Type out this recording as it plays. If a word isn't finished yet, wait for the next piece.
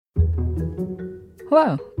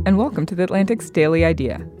Hello, and welcome to The Atlantic's Daily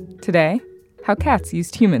Idea. Today, how cats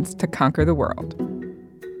used humans to conquer the world.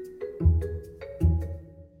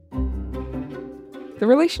 The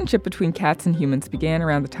relationship between cats and humans began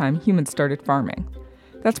around the time humans started farming.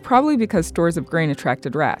 That's probably because stores of grain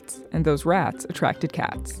attracted rats, and those rats attracted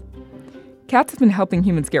cats. Cats have been helping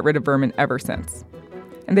humans get rid of vermin ever since.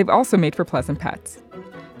 And they've also made for pleasant pets.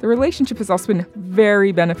 The relationship has also been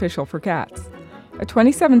very beneficial for cats. A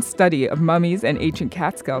 2017 study of mummies and ancient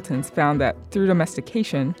cat skeletons found that through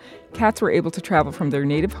domestication, cats were able to travel from their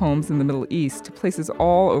native homes in the Middle East to places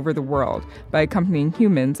all over the world by accompanying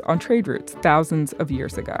humans on trade routes thousands of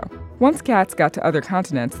years ago. Once cats got to other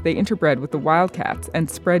continents, they interbred with the wild cats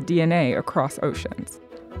and spread DNA across oceans.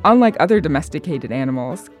 Unlike other domesticated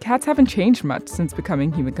animals, cats haven't changed much since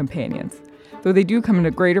becoming human companions, though they do come in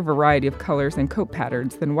a greater variety of colors and coat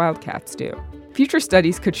patterns than wild cats do. Future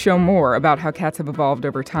studies could show more about how cats have evolved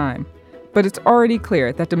over time, but it's already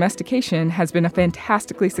clear that domestication has been a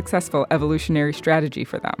fantastically successful evolutionary strategy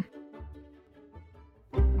for them.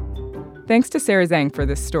 Thanks to Sarah Zhang for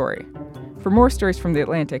this story. For more stories from The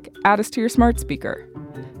Atlantic, add us to your smart speaker.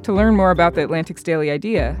 To learn more about The Atlantic's Daily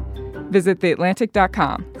Idea, visit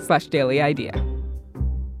theatlantic.com/dailyidea.